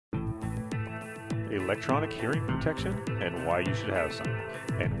electronic hearing protection and why you should have some,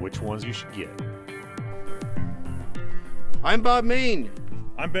 and which ones you should get. I'm Bob Main.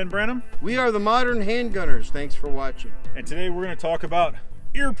 I'm Ben Branham. We are the Modern Handgunners. Thanks for watching. And today we're going to talk about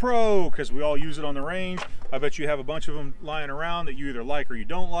Ear Pro, because we all use it on the range. I bet you have a bunch of them lying around that you either like or you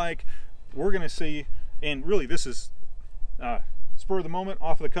don't like. We're going to see, and really this is spur of the moment,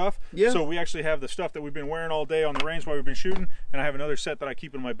 off the cuff. Yeah. So we actually have the stuff that we've been wearing all day on the range while we've been shooting, and I have another set that I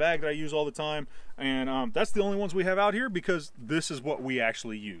keep in my bag that I use all the time. And that's the only ones we have out here because this is what we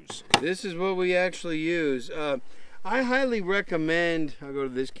actually use. This is what we actually use. I highly recommend, I'll go to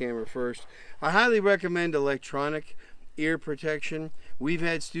this camera first. I highly recommend electronic ear protection. We've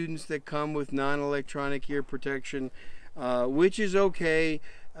had students that come with non-electronic ear protection, which is okay.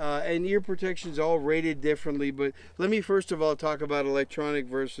 And ear protection is all rated differently, but let me first of all talk about electronic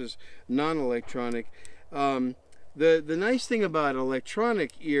versus non-electronic. The nice thing about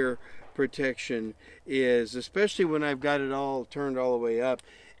electronic ear protection is, especially when I've got it all turned all the way up,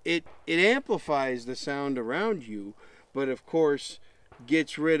 it amplifies the sound around you, but of course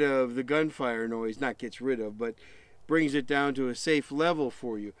gets rid of the gunfire noise. Not gets rid of, but brings it down to a safe level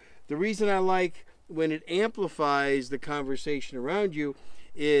for you. The reason I like when it amplifies the conversation around you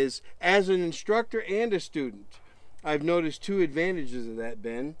is, as an instructor and a student, I've noticed two advantages of that,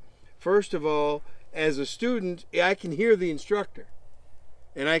 Ben. First of all, as a student, I can hear the instructor,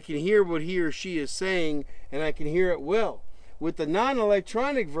 and I can hear what he or she is saying, and I can hear it well. With the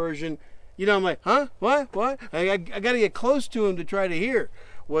non-electronic version, you know, I'm like, huh? What? I got to get close to them to try to hear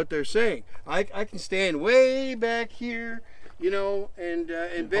what they're saying. I can stand way back here, you know, and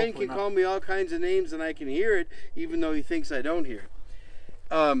Ben can call me all kinds of names, and I can hear it, even though he thinks I don't hear it.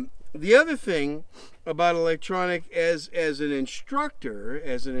 The other thing about electronic as an instructor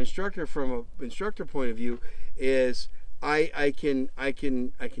from an instructor point of view, is I can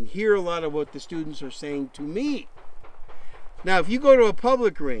hear a lot of what the students are saying to me. Now, if you go to a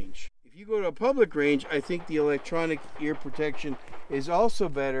public range, I think the electronic ear protection is also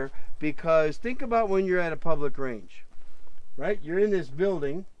better, because think about when you're at a public range, right? You're in this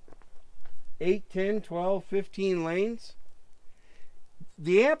building, 8, 10, 12, 15 lanes.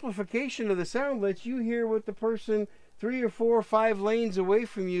 The amplification of the sound lets you hear what the person 3 or 4 or 5 lanes away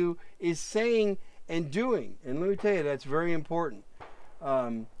from you is saying and doing. And let me tell you, that's very important.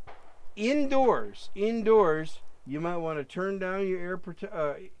 Indoors, you might want to turn down your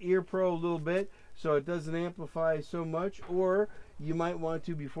Ear Pro a little bit so it doesn't amplify so much, or you might want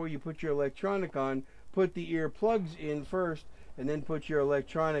to, before you put your electronic on, put the ear plugs in first and then put your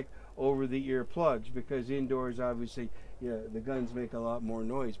electronic over the ear plugs, because indoors, obviously, yeah, the guns make a lot more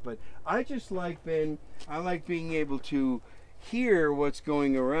noise. But I just like, Ben, I like being able to hear what's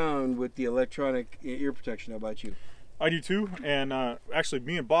going around with the electronic ear protection. How about you? I do too, and actually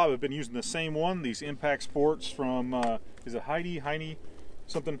me and Bob have been using the same one, these Impact Sports from, is it Heine,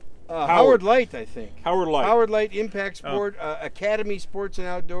 something? Howard Light, I think. Howard Light. Howard Light Impact Sport, Academy Sports and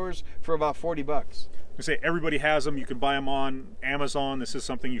Outdoors, for about 40 bucks. I say everybody has them. You can buy them on Amazon. This is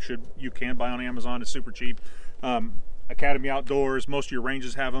something you can buy on Amazon. It's super cheap. Academy Outdoors, most of your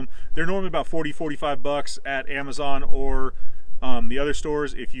ranges have them. They're normally about 40, 45 bucks at Amazon or the other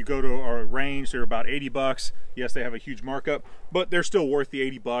stores. If you go to our range, they're about 80 bucks. Yes, they have a huge markup, but they're still worth the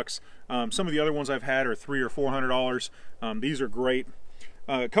 80 bucks. Some of the other ones I've had are $300 or $400. These are great.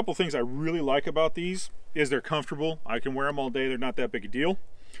 A couple things I really like about these is they're comfortable. I can wear them all day. They're not that big a deal.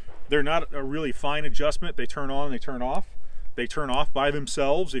 They're not a really fine adjustment. They turn on and they turn off. They turn off by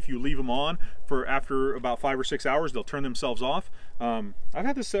themselves. If you leave them on for after about 5 or 6 hours, they'll turn themselves off. I've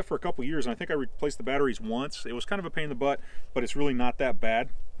had this set for a couple years, and I think I replaced the batteries once. It was kind of a pain in the butt, but it's really not that bad.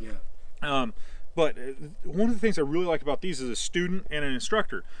 Yeah. But one of the things I really like about these is a student and an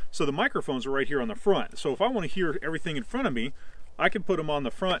instructor. So the microphones are right here on the front. So if I want to hear everything in front of me, I can put them on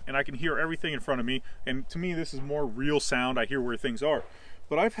the front and I can hear everything in front of me. And to me, this is more real sound. I hear where things are.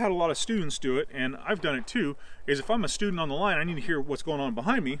 But I've had a lot of students do it, and I've done it too, is if I'm a student on the line, I need to hear what's going on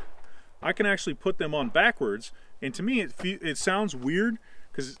behind me. I can actually put them on backwards, and to me it sounds weird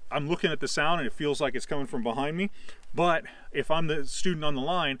because I'm looking at the sound and it feels like it's coming from behind me. But if I'm the student on the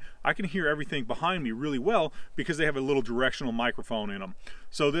line, I can hear everything behind me really well because they have a little directional microphone in them.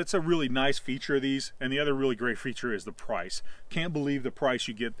 So that's a really nice feature of these. And the other really great feature is the price. Can't believe the price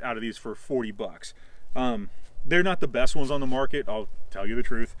you get out of these for 40 bucks. They're not the best ones on the market, I'll tell you the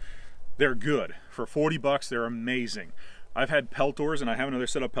truth. They're good. For 40 bucks, they're amazing. I've had Peltors, and I have another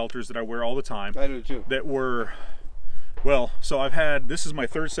set of Peltors that I wear all the time. I do too. That were, well, so I've had, this is my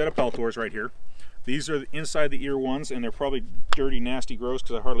 3rd set of Peltors right here. These are the inside the ear ones, and they're probably dirty, nasty, gross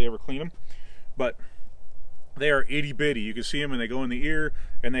because I hardly ever clean them. But They are itty bitty. You can see them and they go in the ear,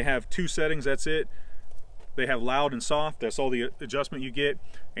 and they have 2 settings, that's it. They have loud and soft, that's all the adjustment you get,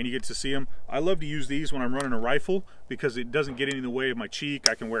 and you get to see them. I love to use these when I'm running a rifle because it doesn't get in the way of my cheek.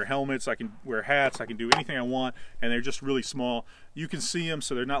 I can wear helmets, I can wear hats, I can do anything I want, and they're just really small. You can see them,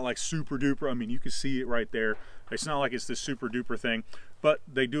 so they're not like super duper. I mean, you can see it right there. It's not like it's this super duper thing, but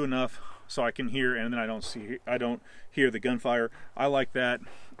they do enough so I can hear, and then I don't hear the gunfire. I like that.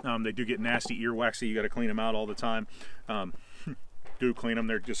 They do get nasty earwaxy. You got to clean them out all the time. Do clean them,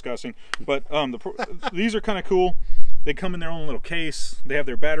 they're disgusting, but these are kind of cool. They come in their own little case. They have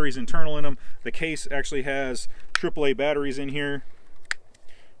their batteries internal in them. The case actually has AAA batteries in here,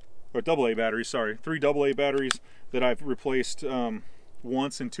 or AA batteries, sorry, 3 AA batteries that I've replaced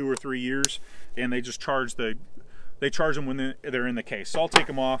once in 2 or 3 years, and they just charge them when they're in the case. So I'll take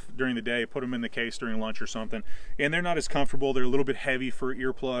them off during the day, put them in the case during lunch or something, and they're not as comfortable. They're a little bit heavy for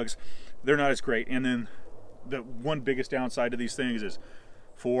earplugs. They're not as great. And then the one biggest downside to these things is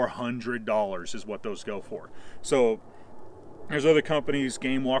 $400 is what those go for. So there's other companies,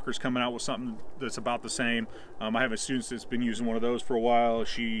 Game Walker's coming out with something that's about the same. I have a student that's been using one of those for a while.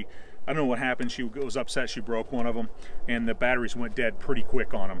 I don't know what happened. She was upset she broke one of them, and the batteries went dead pretty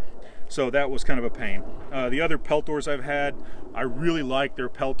quick on them. So that was kind of a pain. The other Peltors I've had, I really like their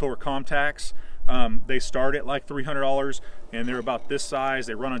Peltor Comtacs. They start at like $300, and they're about this size.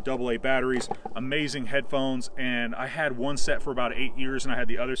 They run on AA batteries. Amazing headphones, and I had one set for about 8 years, and I had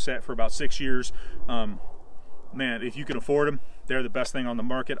the other set for about 6 years. Man, if you can afford them, they're the best thing on the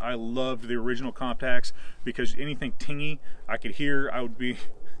market. I loved the original Comtacs because anything tingy I could hear. I would be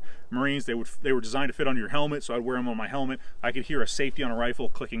Marines, they were designed to fit under your helmet, so I'd wear them on my helmet. I could hear a safety on a rifle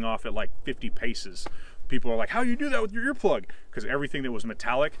clicking off at like 50 paces. People are like, how do you do that with your earplug? Because everything that was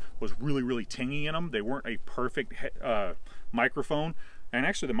metallic was really, really tingy in them. They weren't a perfect microphone. And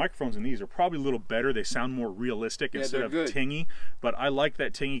actually the microphones in these are probably a little better. They sound more realistic instead of tingy. But I like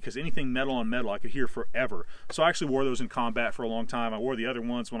that tingy because anything metal on metal I could hear forever. So I actually wore those in combat for a long time. I wore the other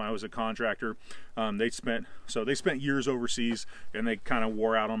ones when I was a contractor. They spent years overseas, and they kind of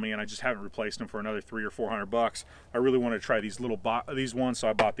wore out on me, and I just haven't replaced them for another $300 or $400. I really wanted to try these ones, so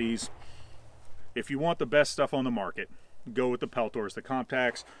I bought these. If you want the best stuff on the market, go with the Peltors, the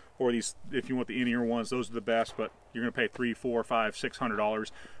Comtacs, or these. If you want the in-ear ones, those are the best, but you're going to pay $300, $400,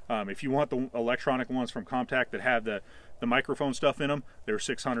 $500, $600. If you want the electronic ones from Comtac that have the microphone stuff in them, they're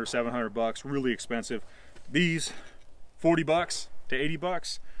 $600, $700, really expensive. These, $40 to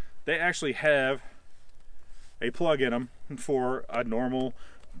 $80. They actually have a plug in them for a normal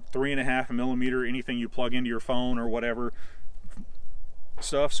 3.5 millimeter, anything you plug into your phone or whatever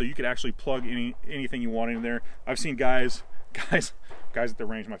stuff, so you could actually plug anything you want in there. I've seen guys at the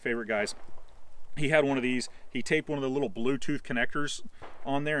range, my favorite guys, he had one of these, he taped one of the little Bluetooth connectors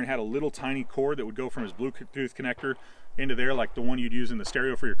on there and had a little tiny cord that would go from his Bluetooth connector into there, like the one you'd use in the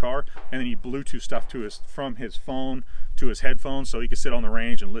stereo for your car, and then he Bluetooth stuff from his phone to his headphones, so he could sit on the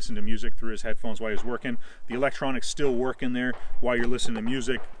range and listen to music through his headphones while he was working. The electronics still work in there while you're listening to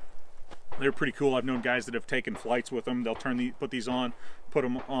music. They're pretty cool. I've known guys that have taken flights with them. They'll put these on, put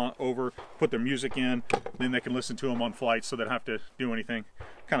them over, put their music in, then they can listen to them on flights, so they don't have to do anything.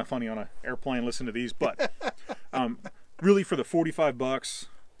 Kind of funny on an airplane, listen to these. But really, for the $45,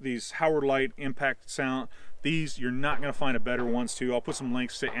 these Howard Light Impact Sound, these you're not going to find a better ones too. I'll put some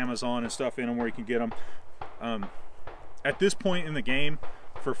links to Amazon and stuff in them where you can get them. At this point in the game,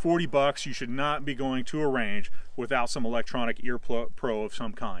 for $40, you should not be going to a range without some electronic ear pro of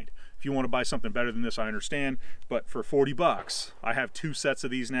some kind. If you want to buy something better than this, I understand, but for $40, I have 2 sets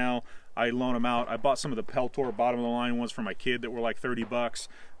of these now. I loan them out. I bought some of the Peltor bottom of the line ones for my kid that were like $30.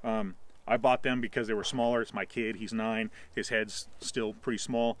 I bought them because they were smaller. It's my kid, he's 9. His head's still pretty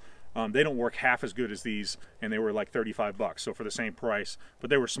small. They don't work half as good as these, and they were like $35, so for the same price, but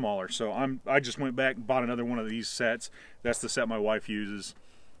they were smaller. So I just went back and bought another one of these sets. That's the set my wife uses.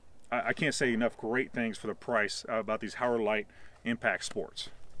 I can't say enough great things for the price about these Howard Light Impact Sports.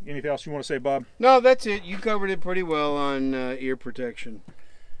 Anything else you want to say, Bob? No, that's it. You covered it pretty well on ear protection.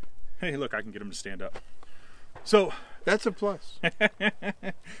 Hey, look, I can get them to stand up. So that's a plus.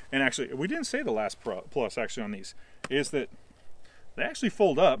 And actually, we didn't say the last plus actually on these is that they actually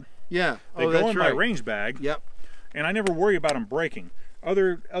fold up. Yeah. They go in my range bag. Yep. And I never worry about them breaking.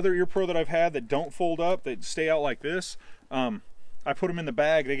 Other ear pro that I've had that don't fold up, that stay out like this, I put them in the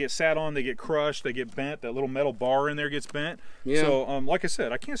bag, they get sat on, they get crushed, they get bent, that little metal bar in there gets bent. Yeah. So like I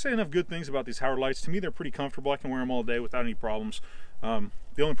said, I can't say enough good things about these Howard Lights. To me, they're pretty comfortable. I can wear them all day without any problems.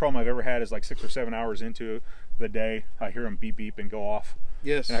 The only problem I've ever had is like 6 or 7 hours into the day, I hear them beep beep and go off.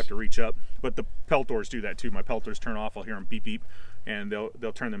 Yes. And I have to reach up. But the peltors do that too. My peltors turn off, I'll hear them beep beep, and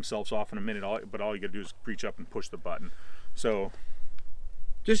they'll turn themselves off in a minute. But all you gotta do is reach up and push the button. So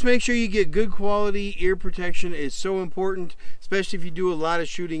just make sure you get good quality ear protection. It's so important, especially if you do a lot of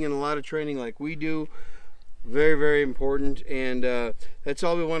shooting and a lot of training like we do. Very, very important. And that's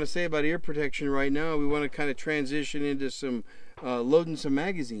all we want to say about ear protection right now. We want to kind of transition into some loading some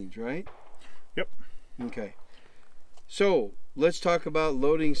magazines, right? Yep. Okay. So let's talk about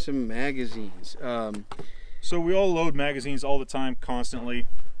loading some magazines. So we all load magazines all the time, constantly.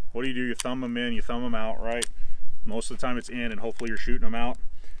 What do? You thumb them in, you thumb them out, right? Most of the time it's in, and hopefully you're shooting them out.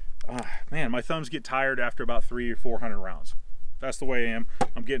 Man, my thumbs get tired after about 300 or 400 rounds. That's the way I am.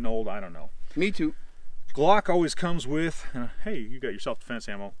 I'm getting old, I don't know. Me too. Glock always comes with, hey, you got your self-defense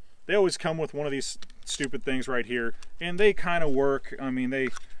ammo. They always come with one of these stupid things right here, and they kind of work. I mean, they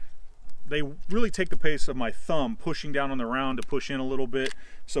really take the pace of my thumb pushing down on the round to push in a little bit.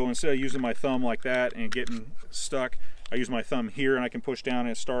 So instead of using my thumb like that and getting stuck, I use my thumb here and I can push down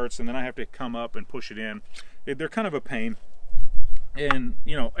and it starts, and then I have to come up and push it in. They're kind of a pain. And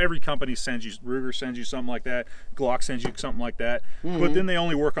you know, every company sends you, Ruger sends you something like that, Glock sends you something like that, but then they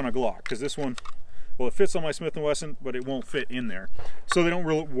only work on a Glock, because this one, well, it fits on my Smith & Wesson, but it won't fit in there. So they don't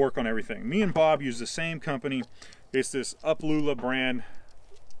really work on everything. Me and Bob use the same company. It's this Uplula brand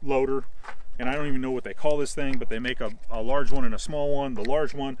loader, and I don't even know what they call this thing, but they make a large one and a small one. The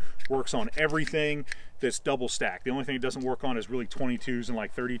large one works on everything that's double stacked. The only thing it doesn't work on is really 22s and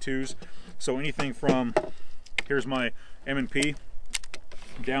like 32s. So anything from, here's my M&P,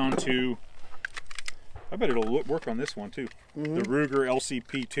 down to, I bet it'll work on this one too. The Ruger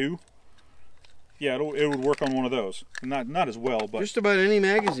LCP2. Yeah, it would work on one of those. Not as well, but just about any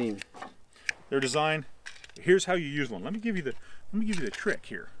magazine. They're designed. Here's how you use one. Let me give you the trick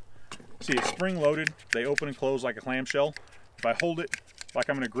here. See, it's spring loaded. They open and close like a clamshell. If I hold it like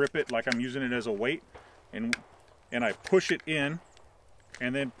I'm going to grip it, like I'm using it as a weight, and I push it in,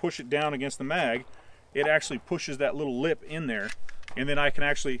 and then push it down against the mag, it actually pushes that little lip in there. And then I can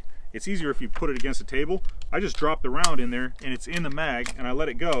actually, it's easier if you put it against a table. I just drop the round in there and it's in the mag, and I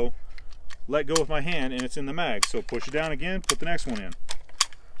let go with my hand, and it's in the mag. So push it down again, put the next one in.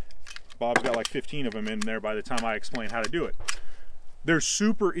 Bob's got like 15 of them in there by the time I explain how to do it. They're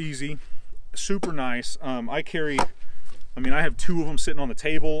super easy, super nice. I have 2 of them sitting on the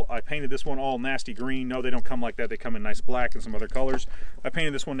table. I painted this one all nasty green. No, they don't come like that. They come in nice black and some other colors. I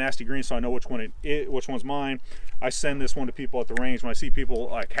painted this one nasty green so I know which one's mine. I send this one to people at the range. When I see people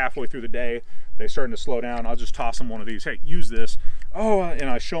like halfway through the day, they're starting to slow down, I'll just toss them one of these. Hey, use this. Oh, and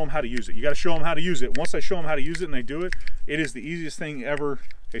I show them how to use it. You got to show them how to use it. Once I show them how to use it and they do it, it is the easiest thing ever.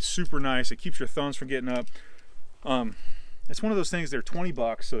 It's super nice. It keeps your thumbs from getting up. It's one of those things, they're 20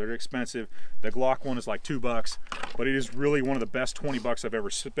 bucks, so they're expensive. The Glock one is like 2 bucks, but it is really one of the best 20 bucks I've ever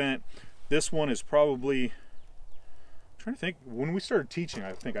spent. This one is probably, I'm trying to think, when we started teaching,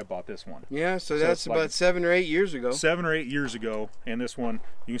 I think I bought this one. Yeah, so that's about like 7 or 8 years ago. 7 or 8 years ago, and this one,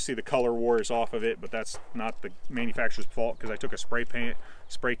 you can see the color war is off of it, but that's not the manufacturer's fault, because I took a spray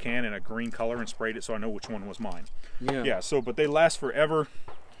can in a green color and sprayed it so I know which one was mine. Yeah, so, but they last forever.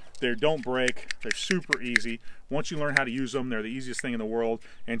 They don't break. They're super easy. Once you learn how to use them, they're the easiest thing in the world.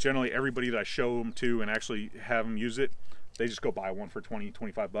 And generally, everybody that I show them to and actually have them use it, they just go buy one for 20,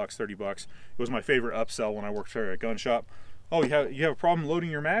 25 bucks, 30 bucks. It was my favorite upsell when I worked for a gun shop. Oh, you have a problem loading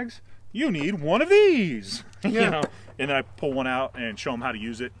your mags? You need one of these. Yeah. You know? And then I pull one out and show them how to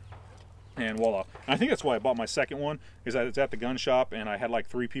use it. And voila. And I think that's why I bought my second one, is that it's at the gun shop and I had like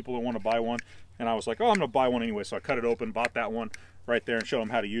 3 people that want to buy one. And I was like, oh, I'm going to buy one anyway. So I cut it open, bought that one right there and showed them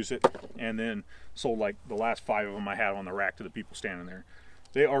how to use it. And then sold like the last 5 of them I had on the rack to the people standing there.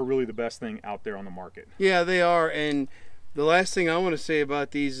 They are really the best thing out there on the market. Yeah, they are. And the last thing I want to say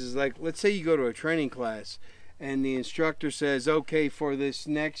about these is, like, let's say you go to a training class and the instructor says, okay, for this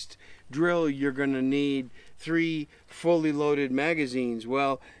next drill, you're going to need 3 fully loaded magazines.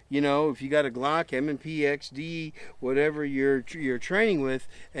 Well, you know, if you got a Glock, M&P, XD, whatever you're training with,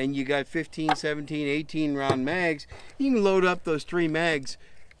 and you got 15, 17, 18 round mags, you can load up those 3 mags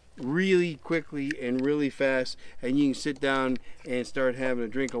really quickly and really fast, and you can sit down and start having a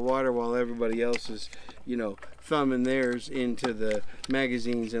drink of water while everybody else is, you know, thumbing theirs into the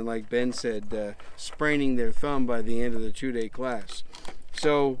magazines, and like Ben said, spraining their thumb by the end of the 2-day class.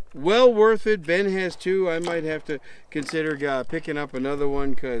 So, well worth it. Ben has 2. I might have to consider picking up another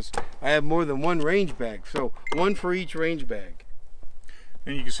one, because I have more than 1 range bag. So, 1 for each range bag.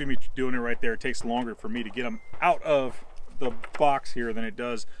 And you can see me doing it right there. It takes longer for me to get them out of the box here than it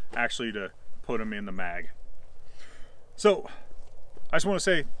does actually to put them in the mag. So, I just want to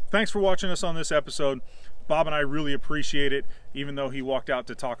say thanks for watching us on this episode. Bob and I really appreciate it, even though he walked out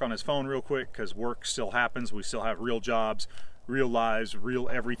to talk on his phone real quick because work still happens. We still have real jobs, real lives, real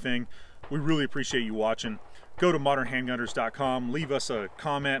everything. We really appreciate you watching. Go to modernhandgunners.com, leave us a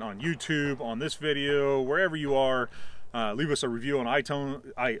comment on YouTube, on this video, wherever you are. Leave us a review on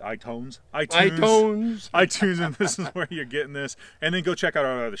iTunes, and this is where you're getting this. And then go check out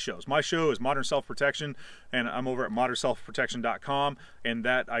our other shows. My show is Modern Self Protection, and I'm over at modernselfprotection.com, and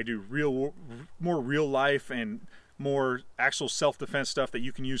that I do more real life and more actual self-defense stuff that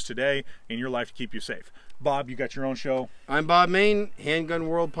you can use today in your life to keep you safe. Bob, you got your own show? I'm Bob Main, Handgun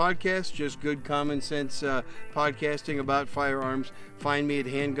World Podcast, just good common sense podcasting about firearms. Find me at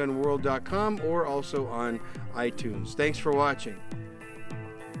handgunworld.com or also on iTunes. Thanks for watching.